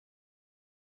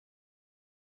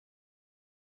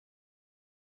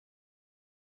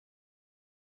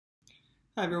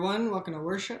Hi everyone, welcome to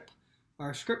worship.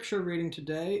 Our scripture reading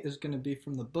today is going to be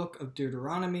from the book of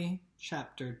Deuteronomy,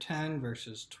 chapter 10,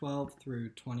 verses 12 through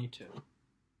 22.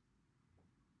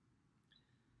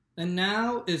 And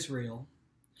now, Israel,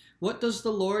 what does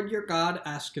the Lord your God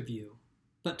ask of you,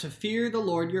 but to fear the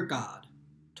Lord your God,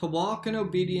 to walk in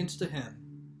obedience to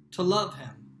him, to love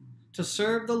him, to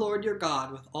serve the Lord your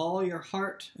God with all your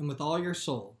heart and with all your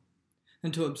soul,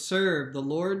 and to observe the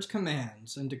Lord's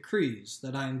commands and decrees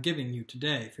that I am giving you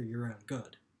today for your own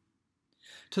good.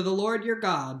 To the Lord your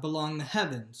God belong the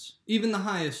heavens, even the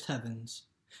highest heavens,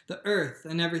 the earth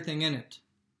and everything in it.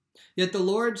 Yet the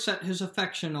Lord set his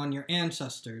affection on your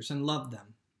ancestors and loved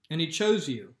them, and he chose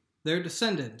you, their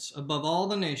descendants, above all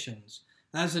the nations,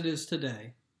 as it is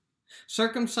today.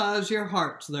 Circumcise your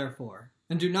hearts, therefore,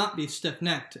 and do not be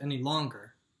stiff-necked any longer.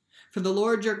 For the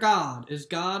Lord your God is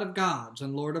God of gods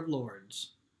and Lord of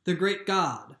lords, the great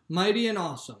God, mighty and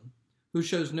awesome, who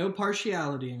shows no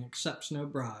partiality and accepts no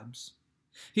bribes.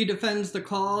 He defends the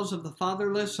cause of the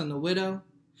fatherless and the widow,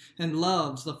 and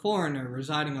loves the foreigner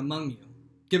residing among you,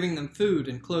 giving them food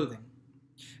and clothing.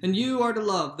 And you are to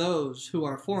love those who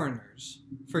are foreigners,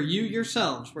 for you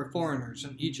yourselves were foreigners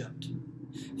in Egypt.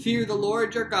 Fear the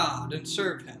Lord your God and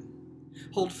serve him.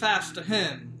 Hold fast to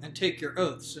him and take your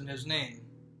oaths in his name.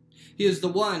 He is the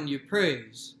one you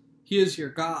praise. He is your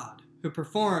God, who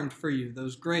performed for you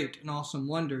those great and awesome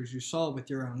wonders you saw with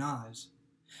your own eyes.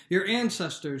 Your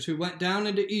ancestors who went down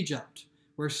into Egypt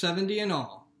were 70 in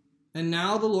all, and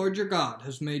now the Lord your God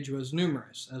has made you as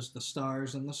numerous as the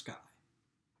stars in the sky.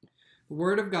 The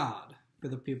word of God for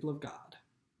the people of God.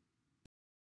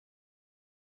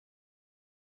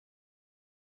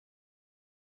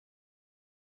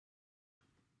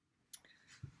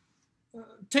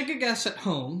 Take a guess at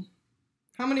home.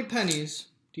 How many pennies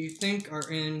do you think are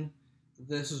in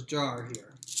this jar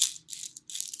here?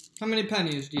 How many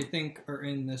pennies do you think are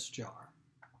in this jar?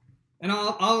 And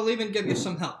I'll even give you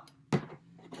some help.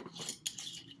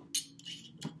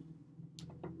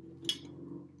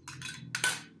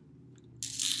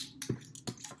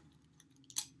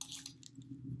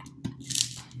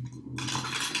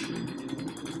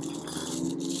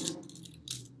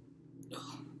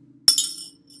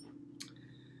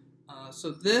 So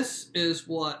this is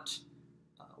what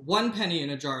 1 penny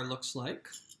in a jar looks like.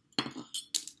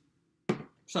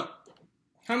 So,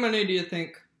 how many do you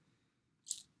think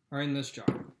are in this jar?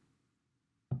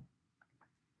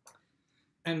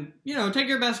 And, take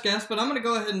your best guess, but I'm going to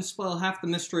go ahead and spoil half the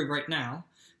mystery right now.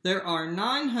 There are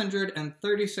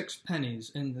 936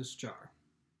 pennies in this jar.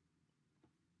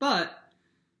 But,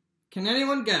 can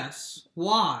anyone guess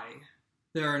why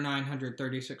there are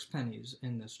 936 pennies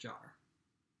in this jar?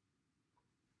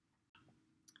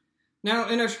 Now,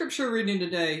 in our scripture reading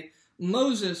today,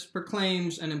 Moses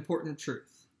proclaims an important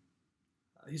truth.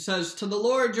 He says, "To the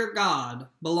Lord your God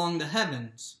belong the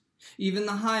heavens, even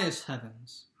the highest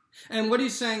heavens." And what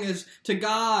he's saying is, to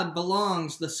God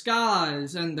belongs the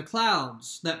skies and the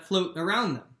clouds that float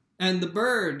around them, and the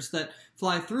birds that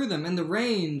fly through them, and the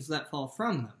rains that fall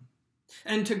from them.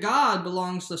 And to God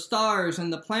belongs the stars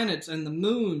and the planets and the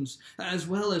moons, as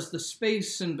well as the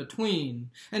space in between.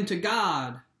 And to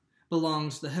God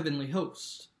belongs the heavenly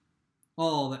host,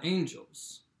 all the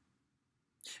angels.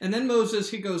 And then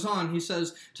Moses, he goes on, he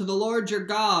says, "To the Lord your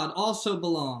God also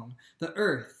belong the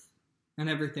earth and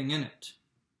everything in it."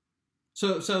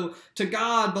 So to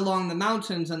God belong the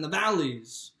mountains and the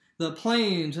valleys, the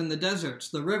plains and the deserts,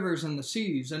 the rivers and the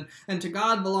seas. And to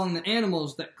God belong the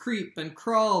animals that creep and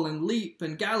crawl and leap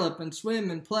and gallop and swim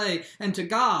and play. And to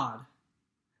God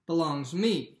belongs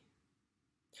me,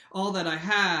 all that I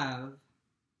have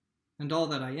and all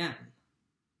that I am.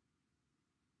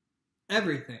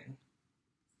 Everything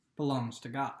belongs to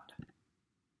God.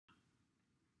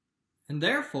 And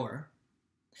therefore,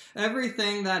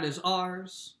 everything that is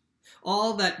ours,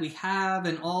 all that we have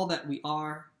and all that we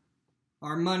are,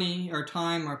 our money, our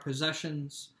time, our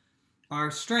possessions,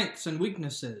 our strengths and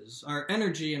weaknesses, our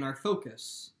energy and our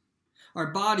focus,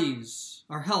 our bodies,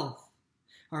 our health,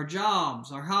 our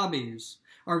jobs, our hobbies,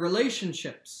 our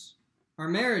relationships, our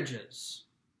marriages,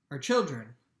 our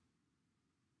children,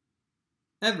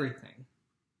 everything.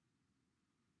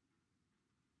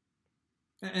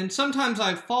 And sometimes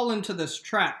I fall into this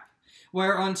trap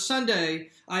where on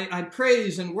Sunday I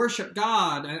praise and worship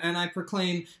God and I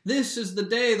proclaim, "This is the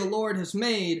day the Lord has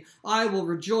made. I will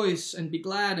rejoice and be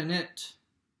glad in it."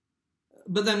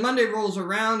 But then Monday rolls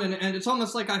around and it's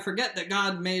almost like I forget that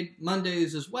God made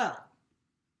Mondays as well.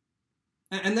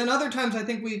 And then other times I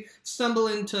think we stumble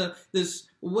into this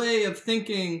way of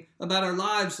thinking about our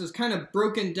lives as kind of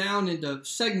broken down into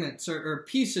segments or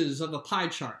pieces of a pie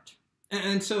chart.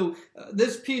 And so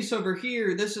this piece over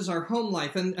here, this is our home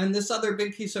life, and this other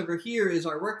big piece over here is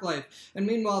our work life. And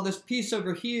meanwhile, this piece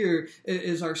over here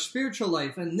is our spiritual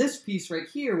life, and this piece right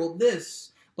here, well,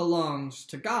 this belongs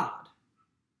to God.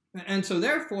 And so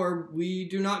therefore, we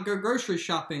do not go grocery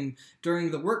shopping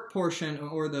during the work portion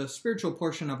or the spiritual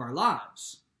portion of our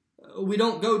lives. We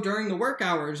don't go during the work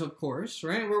hours, of course,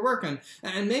 right? We're working.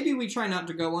 And maybe we try not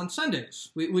to go on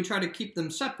Sundays. We try to keep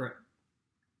them separate.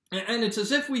 And it's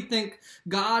as if we think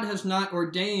God has not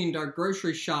ordained our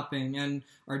grocery shopping and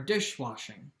our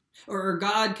dishwashing. Or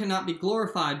God cannot be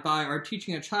glorified by our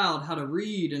teaching a child how to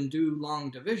read and do long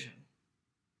division.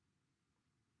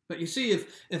 But you see,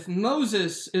 if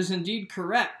Moses is indeed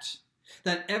correct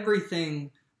that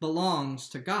everything belongs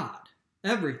to God,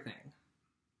 everything,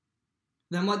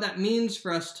 then what that means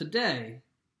for us today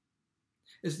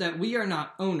is that we are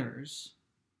not owners,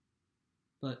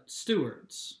 but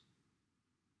stewards.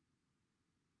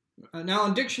 Now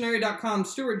on dictionary.com,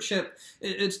 stewardship,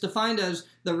 it's defined as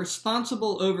the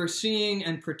responsible overseeing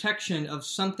and protection of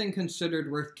something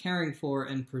considered worth caring for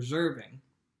and preserving.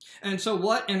 And so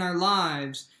what in our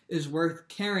lives is worth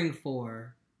caring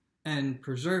for and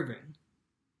preserving?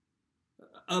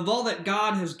 Of all that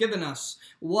God has given us,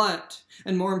 what,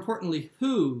 and more importantly,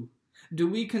 who, do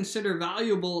we consider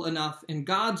valuable enough in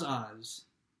God's eyes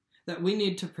that we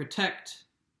need to protect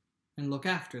and look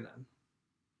after them?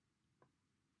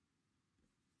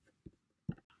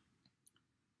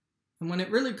 And when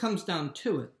it really comes down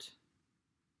to it,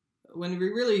 when we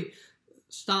really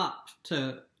stop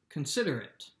to consider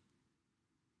it,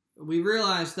 we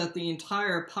realize that the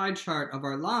entire pie chart of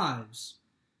our lives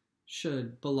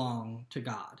should belong to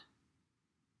God.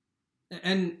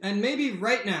 And maybe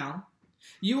right now,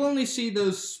 you only see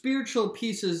those spiritual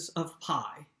pieces of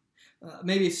pie.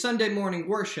 Maybe Sunday morning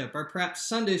worship, or perhaps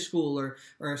Sunday school,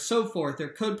 or so forth, or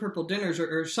Code Purple dinners,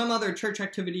 or some other church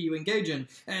activity you engage in.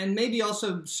 And maybe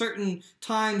also certain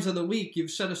times of the week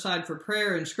you've set aside for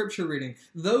prayer and scripture reading.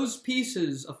 Those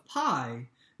pieces of pie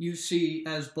you see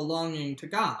as belonging to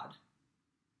God.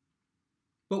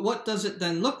 But what does it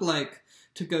then look like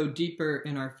to go deeper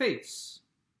in our faith?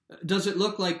 Does it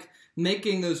look like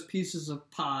making those pieces of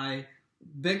pie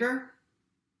bigger?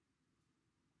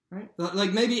 Right?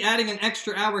 Like maybe adding an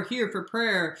extra hour here for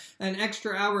prayer, an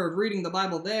extra hour of reading the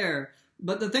Bible there.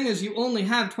 But the thing is, you only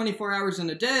have 24 hours in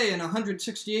a day and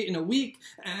 168 in a week.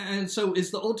 And so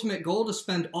is the ultimate goal to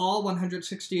spend all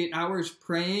 168 hours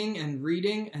praying and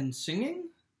reading and singing?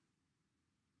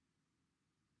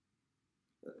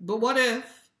 But what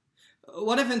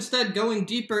if instead going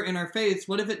deeper in our faith,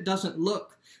 what if it doesn't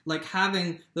look like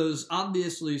having those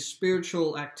obviously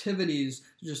spiritual activities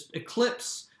just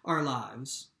eclipse our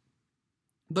lives?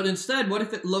 But instead, what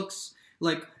if it looks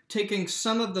like taking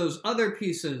some of those other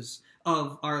pieces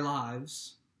of our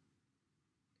lives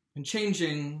and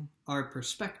changing our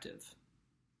perspective?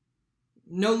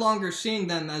 No longer seeing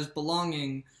them as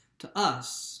belonging to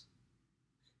us,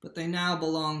 but they now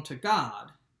belong to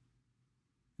God,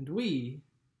 and we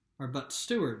are but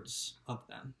stewards of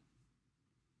them.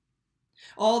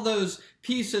 All those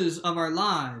pieces of our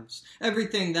lives,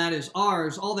 everything that is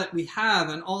ours, all that we have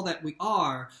and all that we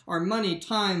are, our money,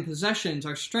 time, possessions,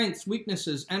 our strengths,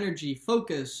 weaknesses, energy,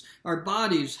 focus, our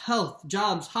bodies, health,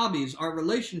 jobs, hobbies, our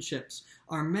relationships,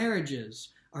 our marriages,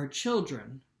 our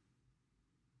children,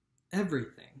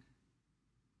 everything.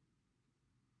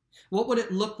 What would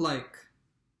it look like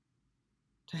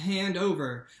to hand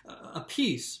over a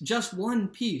piece, just one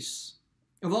piece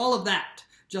of all of that,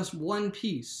 just one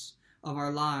piece of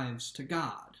our lives to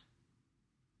God?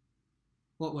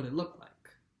 What would it look like?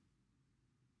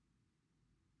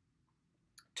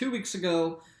 2 weeks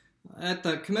ago, at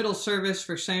the Committal service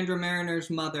for Sandra Mariner's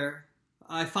mother,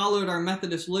 I followed our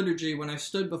Methodist liturgy when I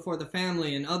stood before the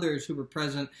family and others who were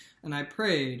present, and I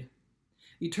prayed,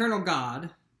 "Eternal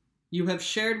God, you have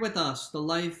shared with us the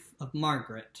life of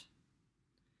Margaret.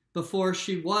 Before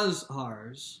she was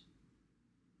ours,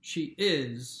 she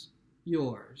is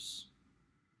yours.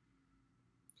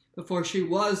 Before she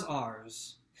was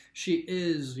ours, she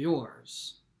is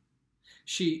yours.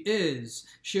 She is,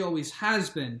 she always has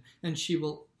been, and she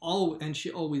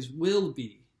always will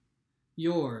be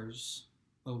yours,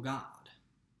 O God."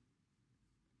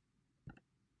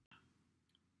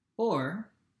 Or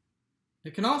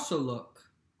it can also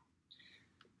look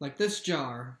like this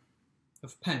jar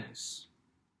of pennies.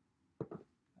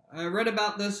 I read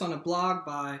about this on a blog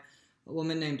by a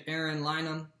woman named Eryn,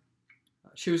 Lynum.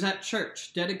 She was at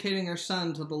church dedicating her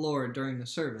son to the Lord during the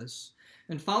service,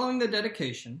 and following the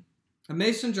dedication, a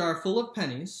mason jar full of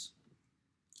pennies,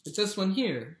 like this one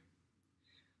here,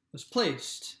 was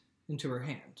placed into her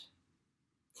hand.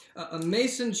 A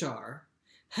mason jar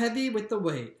heavy with the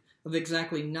weight of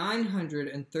exactly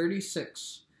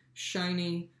 936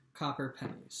 shiny copper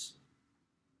pennies.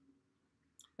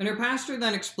 And her pastor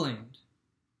then explained,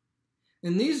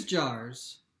 "In these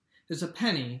jars is a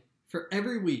penny for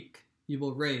every week you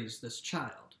will raise this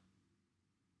child.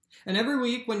 And every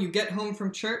week when you get home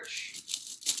from church,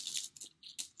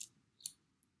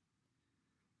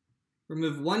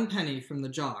 remove one penny from the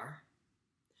jar,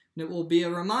 and it will be a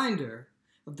reminder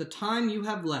of the time you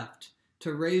have left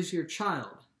to raise your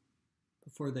child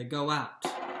before they go out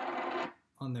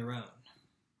on their own."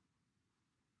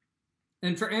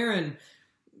 And for Eryn,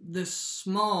 this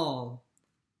small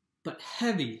but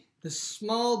heavy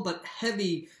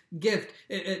gift,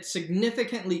 it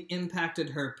significantly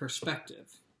impacted her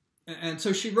perspective. And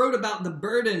so she wrote about the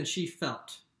burden she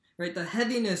felt, right? The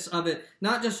heaviness of it,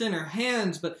 not just in her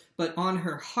hands, but on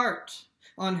her heart,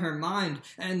 on her mind,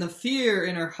 and the fear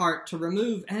in her heart to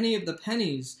remove any of the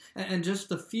pennies and just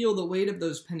to feel the weight of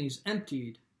those pennies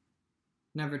emptied,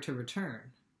 never to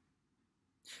return.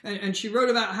 And she wrote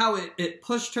about how it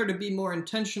pushed her to be more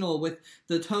intentional with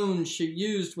the tone she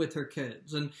used with her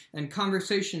kids and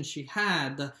conversations she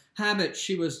had, the habits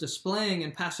she was displaying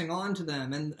and passing on to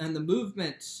them, and the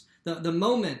movements, the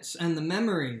moments and the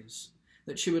memories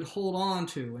that she would hold on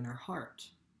to in her heart.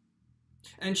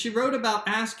 And she wrote about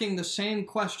asking the same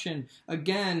question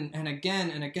again and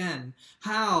again and again.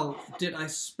 How did I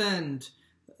spend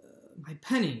my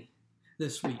penny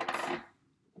this week?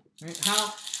 Right?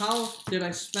 How did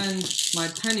I spend my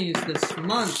pennies this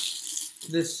month,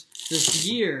 this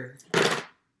year?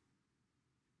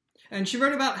 And she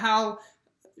wrote about how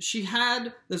she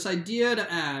had this idea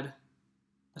to add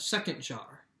a second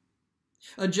jar.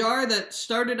 A jar that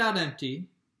started out empty,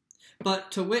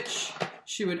 but to which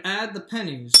she would add the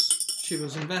pennies she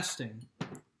was investing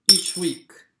each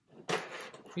week,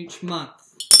 each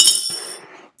month,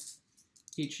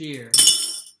 each year.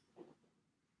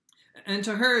 And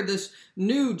to her, this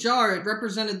new jar, it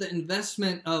represented the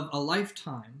investment of a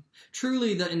lifetime,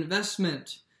 truly the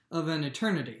investment of an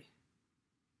eternity.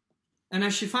 And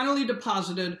as she finally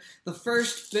deposited the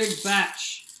first big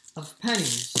batch of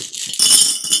pennies,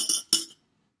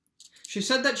 she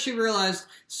said that she realized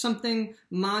something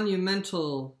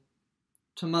monumental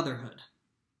to motherhood.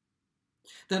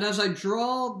 That as I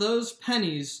draw those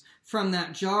pennies from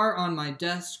that jar on my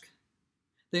desk,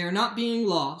 they are not being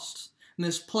lost,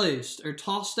 misplaced, or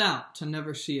tossed out to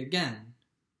never see again.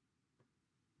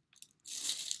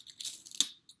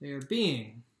 They are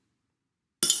being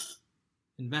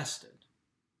invested.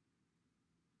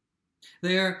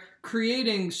 They are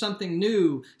creating something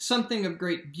new, something of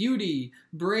great beauty,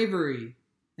 bravery,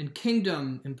 and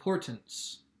kingdom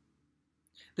importance.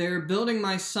 They are building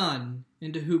my son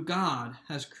into who God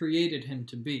has created him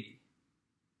to be.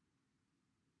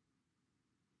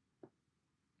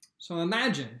 So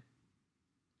imagine,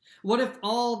 what if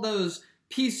all those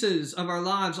pieces of our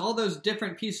lives, all those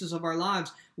different pieces of our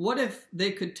lives, what if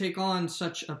they could take on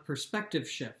such a perspective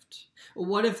shift?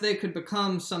 What if they could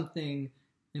become something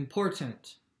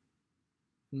important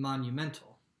and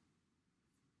monumental?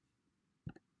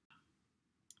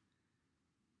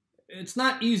 It's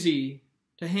not easy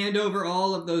to hand over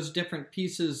all of those different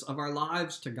pieces of our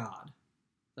lives to God,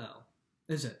 though,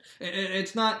 is it?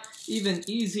 It's not even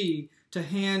easy to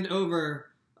hand over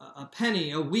a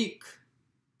penny a week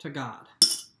to God.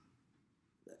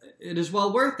 It is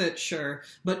well worth it, sure,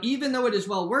 but even though it is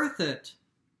well worth it,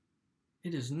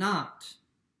 it is not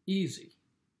easy.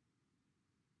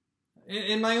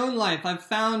 In my own life, I've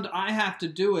found I have to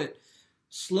do it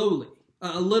slowly,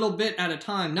 a little bit at a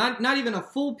time, not even a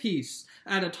full piece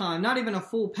at a time, not even a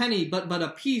full penny, but a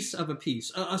piece of a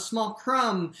piece, a small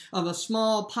crumb of a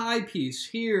small pie piece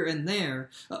here and there,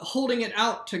 holding it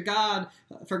out to God,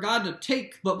 for God to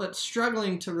take, but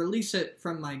struggling to release it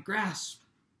from my grasp.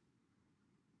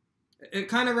 It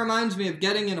kind of reminds me of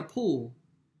getting in a pool,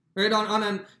 right? On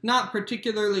a not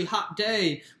particularly hot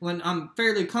day when I'm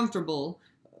fairly comfortable,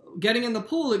 getting in the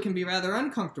pool, it can be rather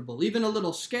uncomfortable, even a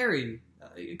little scary.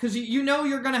 Because you know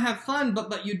you're going to have fun,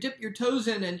 but you dip your toes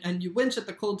in and you wince at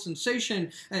the cold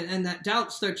sensation, and that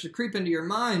doubt starts to creep into your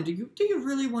mind. Do you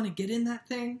really want to get in that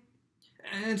thing?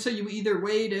 And so you either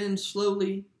wade in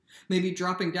slowly, maybe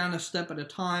dropping down a step at a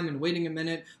time and waiting a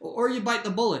minute, or you bite the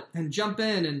bullet and jump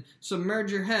in and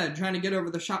submerge your head, trying to get over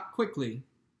the shock quickly.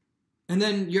 And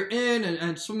then you're in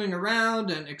and swimming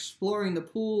around and exploring the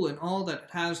pool and all that it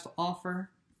has to offer.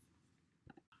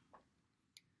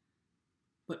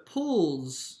 But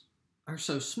pools are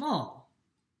so small.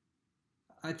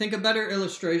 I think a better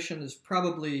illustration is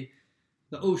probably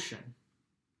the ocean,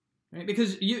 right?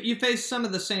 Because you face some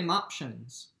of the same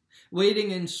options.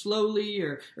 wading in slowly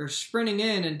or sprinting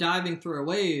in and diving through a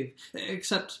wave,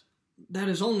 except that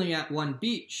is only at one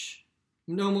beach,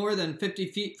 no more than 50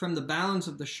 feet from the bounds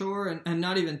of the shore and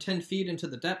not even 10 feet into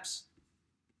the depths.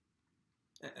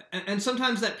 And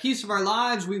sometimes that piece of our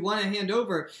lives we want to hand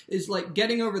over is like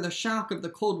getting over the shock of the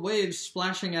cold waves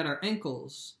splashing at our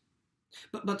ankles.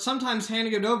 But sometimes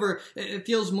handing it over, it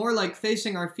feels more like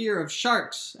facing our fear of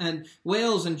sharks and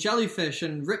whales and jellyfish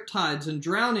and riptides and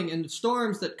drowning and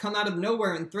storms that come out of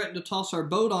nowhere and threaten to toss our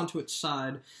boat onto its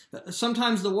side.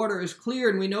 Sometimes the water is clear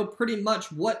and we know pretty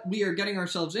much what we are getting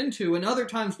ourselves into, and other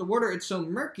times the water is so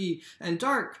murky and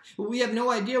dark, we have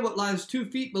no idea what lies 2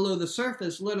 feet below the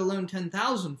surface, let alone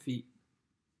 10,000 feet.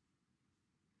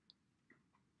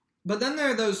 But then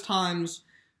there are those times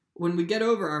when we get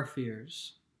over our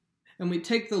fears, and we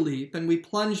take the leap, and we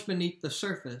plunge beneath the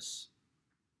surface.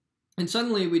 And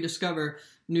suddenly we discover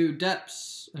new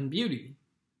depths and beauty.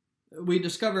 We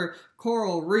discover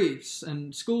coral reefs,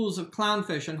 and schools of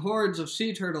clownfish, and hordes of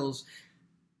sea turtles.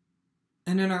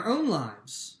 And in our own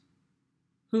lives,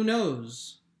 who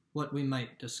knows what we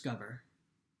might discover?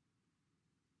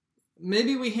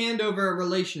 Maybe we hand over a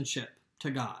relationship to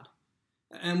God,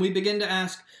 and we begin to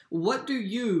ask, what do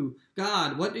you,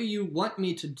 God, what do you want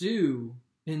me to do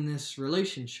in this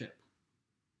relationship?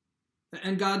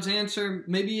 And God's answer,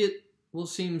 maybe it will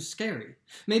seem scary.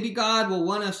 Maybe God will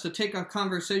want us to take our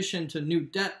conversation to new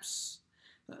depths,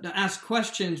 to ask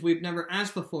questions we've never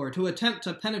asked before, to attempt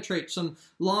to penetrate some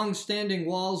long-standing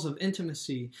walls of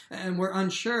intimacy, and we're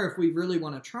unsure if we really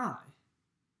want to try.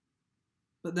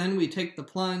 But then we take the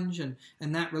plunge, and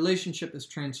that relationship is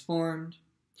transformed.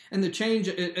 And the change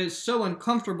is so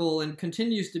uncomfortable and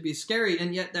continues to be scary,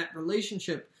 and yet that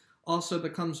relationship also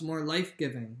becomes more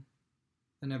life-giving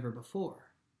than ever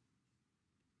before.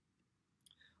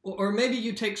 Or maybe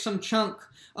you take some chunk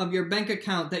of your bank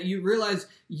account that you realize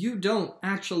you don't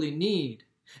actually need,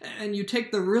 and you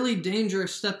take the really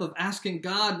dangerous step of asking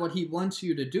God what He wants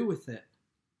you to do with it.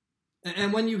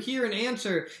 And when you hear an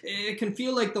answer, it can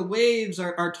feel like the waves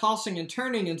are tossing and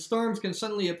turning, and storms can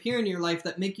suddenly appear in your life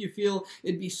that make you feel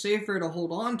it'd be safer to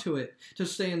hold on to it, to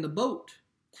stay in the boat.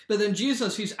 But then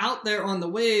Jesus, He's out there on the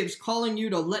waves calling you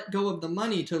to let go of the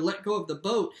money, to let go of the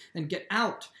boat and get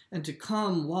out and to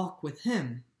come walk with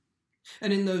Him.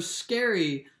 And in those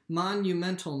scary,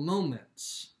 monumental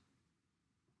moments,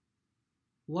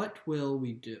 what will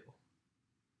we do?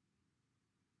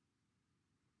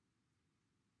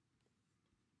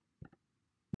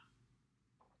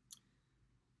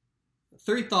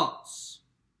 Three thoughts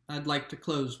I'd like to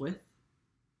close with.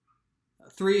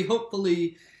 Three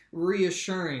hopefully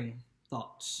reassuring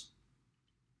thoughts.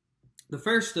 The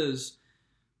first is,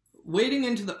 wading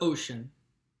into the ocean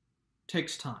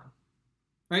takes time.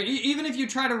 Right? Even if you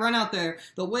try to run out there,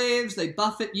 the waves, they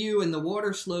buffet you and the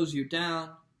water slows you down.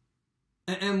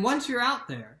 And once you're out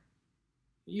there,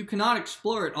 you cannot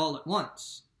explore it all at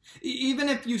once. Even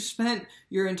if you spent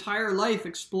your entire life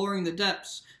exploring the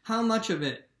depths, how much of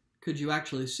it could you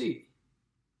actually see?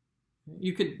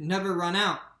 You could never run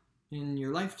out in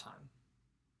your lifetime.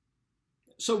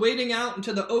 So wading out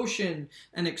into the ocean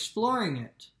and exploring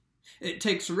it, it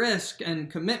takes risk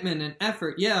and commitment and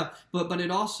effort, yeah, but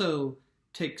it also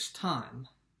takes time.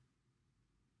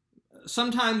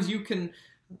 Sometimes you can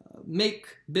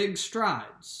make big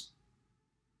strides,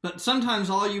 but sometimes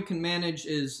all you can manage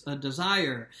is a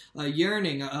desire, a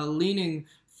yearning, a leaning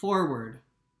forward,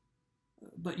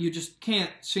 but you just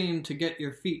can't seem to get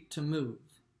your feet to move.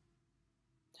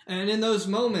 And in those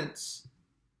moments,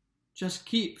 just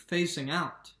keep facing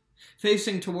out,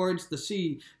 facing towards the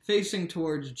sea, facing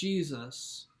towards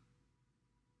Jesus,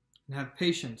 and have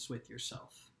patience with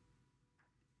yourself.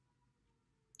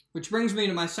 Which brings me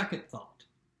to my second thought.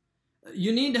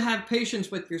 You need to have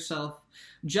patience with yourself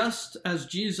just as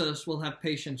Jesus will have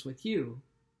patience with you.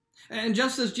 And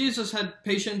just as Jesus had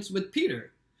patience with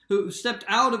Peter, who stepped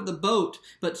out of the boat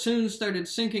but soon started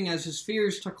sinking as his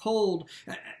fears took hold,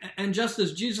 and just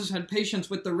as Jesus had patience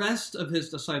with the rest of his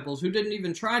disciples who didn't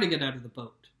even try to get out of the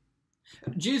boat.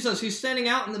 Jesus, He's standing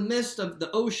out in the midst of the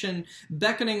ocean,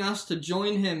 beckoning us to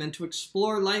join Him and to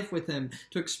explore life with Him,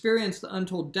 to experience the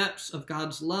untold depths of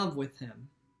God's love with Him.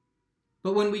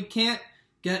 But when we can't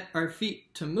get our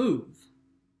feet to move,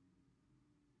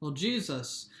 well,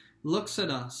 Jesus looks at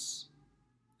us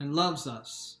and loves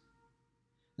us,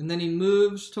 and then He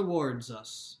moves towards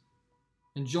us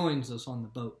and joins us on the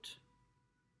boat.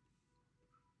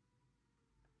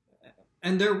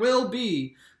 And there will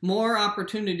be more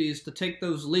opportunities to take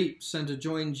those leaps and to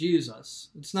join Jesus.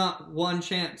 It's not one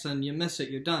chance and you miss it,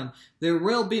 you're done. There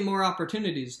will be more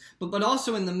opportunities. But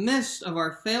also in the midst of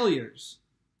our failures,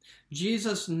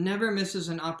 Jesus never misses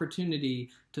an opportunity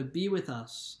to be with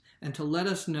us and to let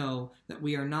us know that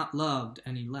we are not loved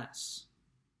any less.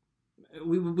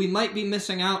 We might be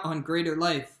missing out on greater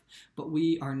life, but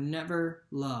we are never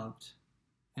loved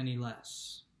any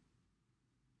less.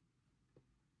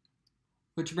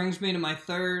 Which brings me to my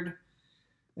third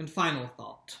and final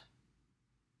thought.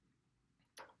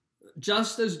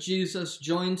 Just as Jesus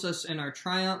joins us in our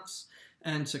triumphs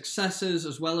and successes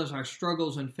as well as our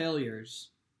struggles and failures,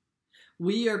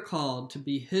 we are called to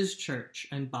be his church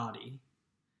and body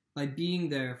by being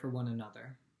there for one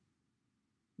another.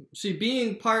 See,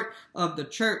 being part of the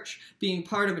church, being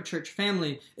part of a church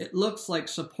family, it looks like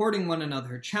supporting one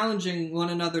another, challenging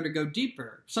one another to go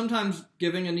deeper, sometimes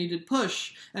giving a needed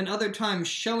push, and other times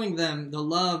showing them the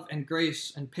love and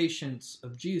grace and patience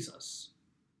of Jesus.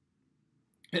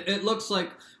 It looks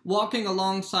like walking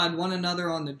alongside one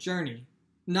another on the journey,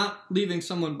 not leaving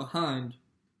someone behind,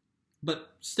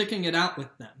 but sticking it out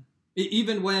with them,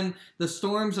 even when the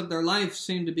storms of their life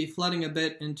seem to be flooding a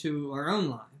bit into our own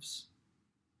lives.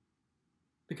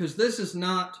 Because this is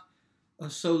not a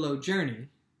solo journey.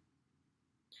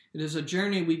 It is a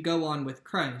journey we go on with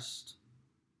Christ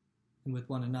and with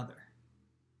one another.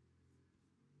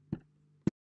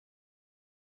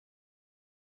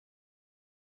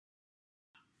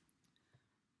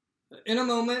 In a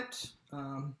moment,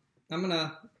 I'm going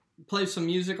to play some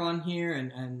music on here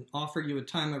and offer you a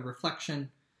time of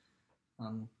reflection.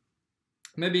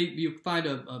 Maybe you find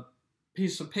a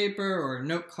piece of paper or a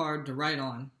note card to write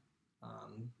on.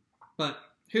 But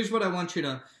here's what I want you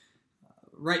to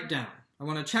write down. I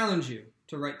want to challenge you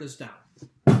to write this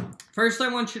down. First, I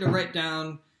want you to write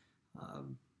down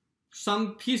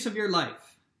some piece of your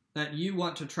life that you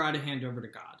want to try to hand over to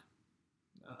God.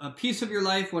 A piece of your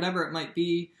life, whatever it might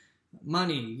be,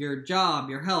 money, your job,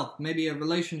 your health, maybe a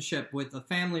relationship with a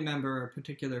family member or a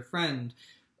particular friend,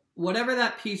 whatever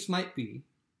that piece might be,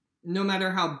 no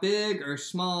matter how big or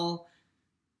small,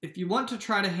 if you want to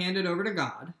try to hand it over to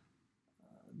God,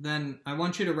 then I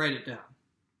want you to write it down.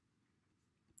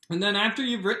 And then after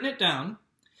you've written it down,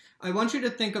 I want you to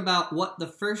think about what the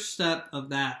first step of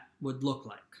that would look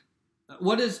like.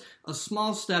 What is a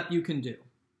small step you can do?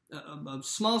 A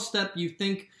small step you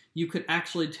think you could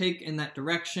actually take in that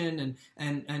direction,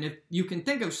 and if you can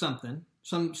think of something,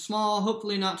 some small,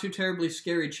 hopefully not too terribly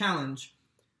scary challenge,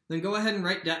 then go ahead and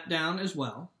write that down as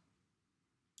well.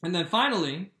 And then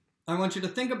finally, I want you to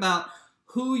think about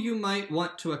who you might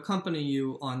want to accompany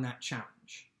you on that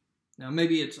challenge. Now,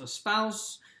 maybe it's a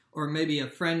spouse or maybe a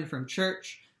friend from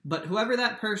church, but whoever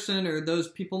that person or those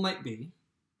people might be,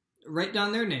 write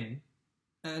down their name,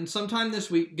 and sometime this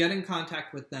week, get in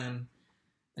contact with them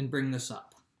and bring this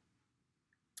up.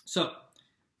 So,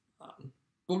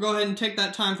 we'll go ahead and take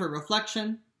that time for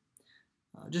reflection.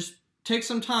 Just take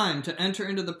some time to enter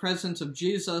into the presence of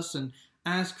Jesus and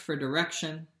ask for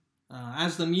direction.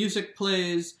 As the music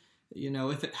plays,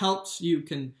 if it helps, you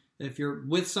can, if you're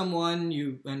with someone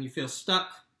and you feel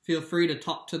stuck, feel free to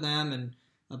talk to them and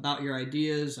about your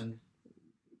ideas. And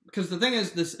because the thing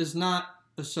is, this is not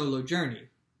a solo journey.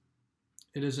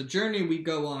 It is a journey we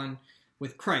go on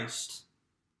with Christ,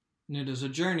 and it is a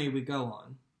journey we go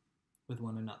on with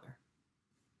one another.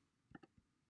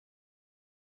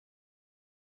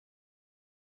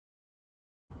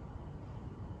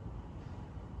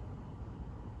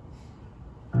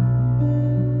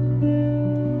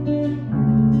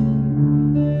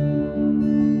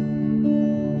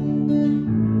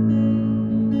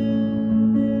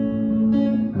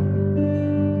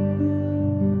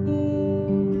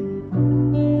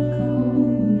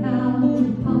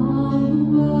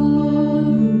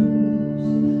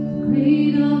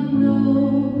 Freedom.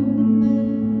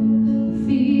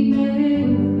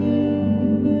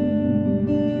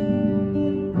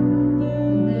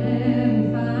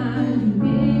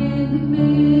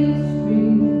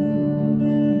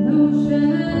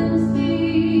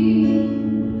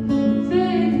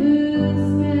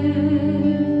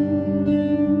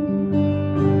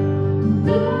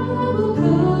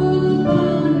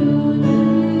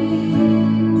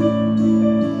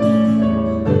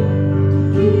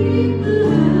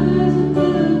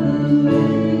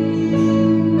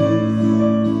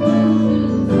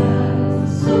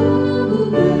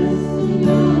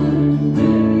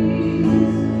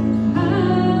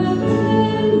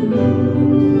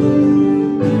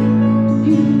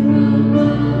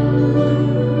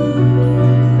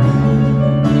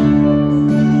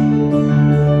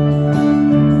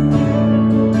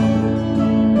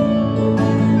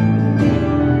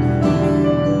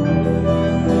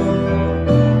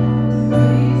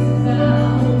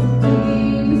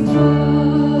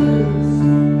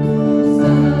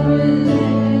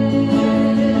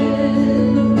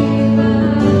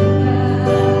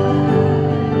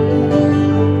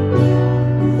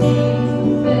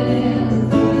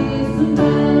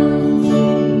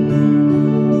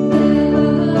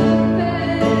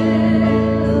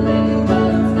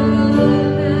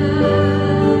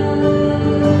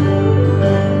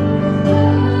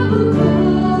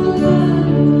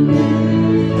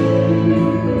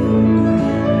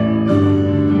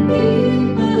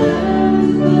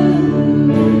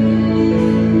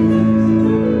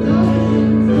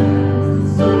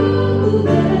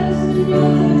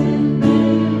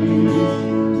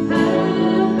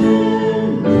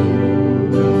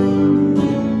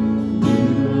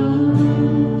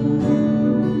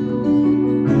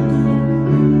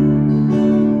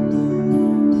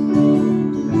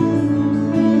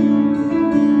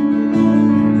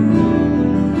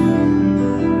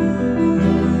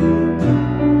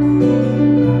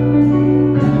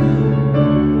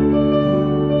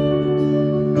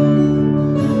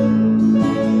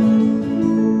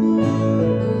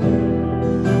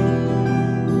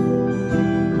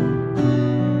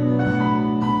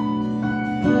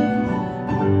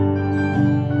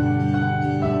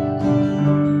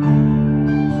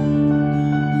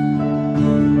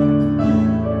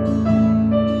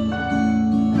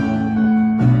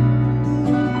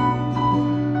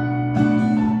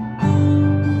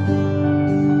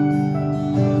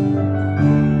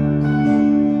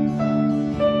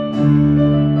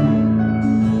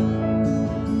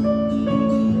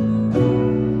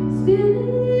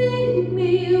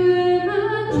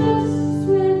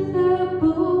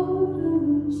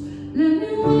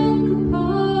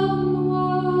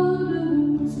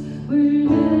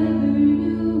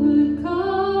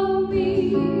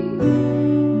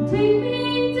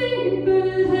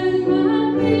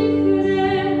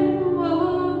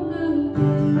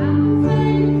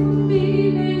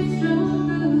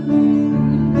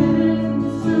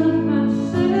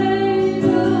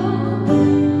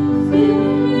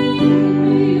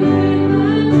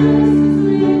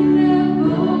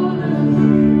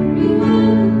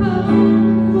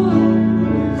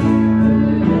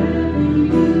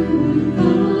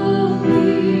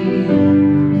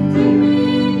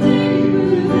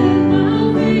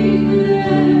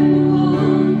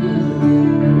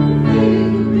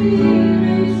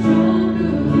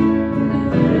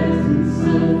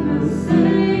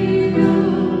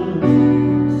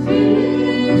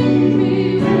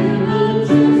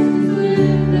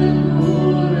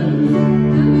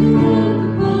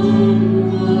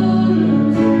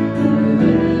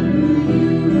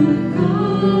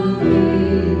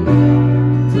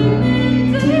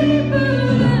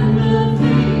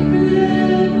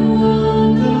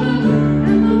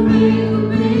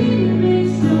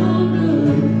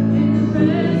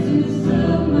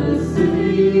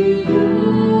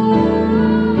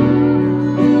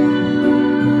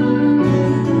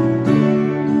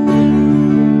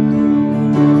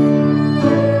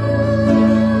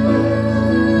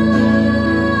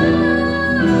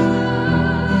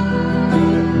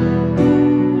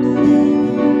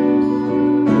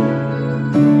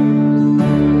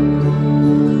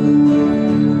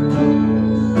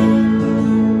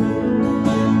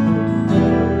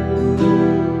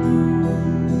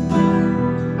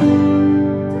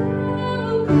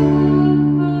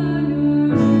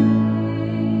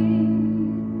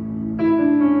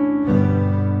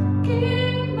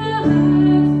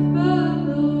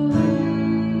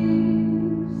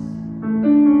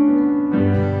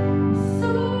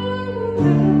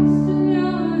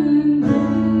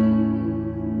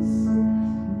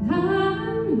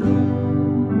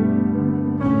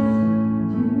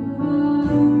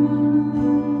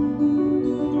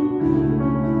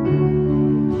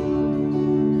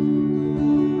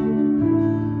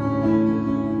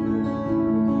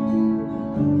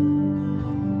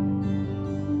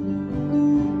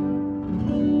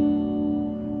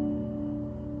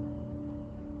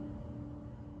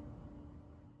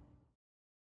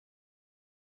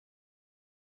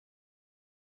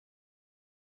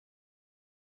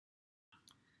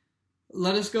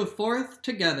 Let us go forth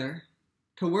together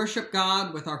to worship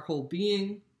God with our whole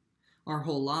being, our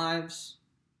whole lives.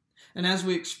 And as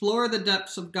we explore the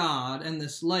depths of God and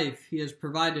this life he has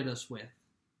provided us with,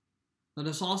 let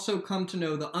us also come to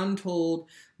know the untold,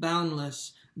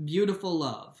 boundless, beautiful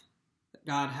love that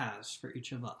God has for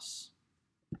each of us.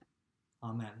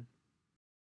 Amen.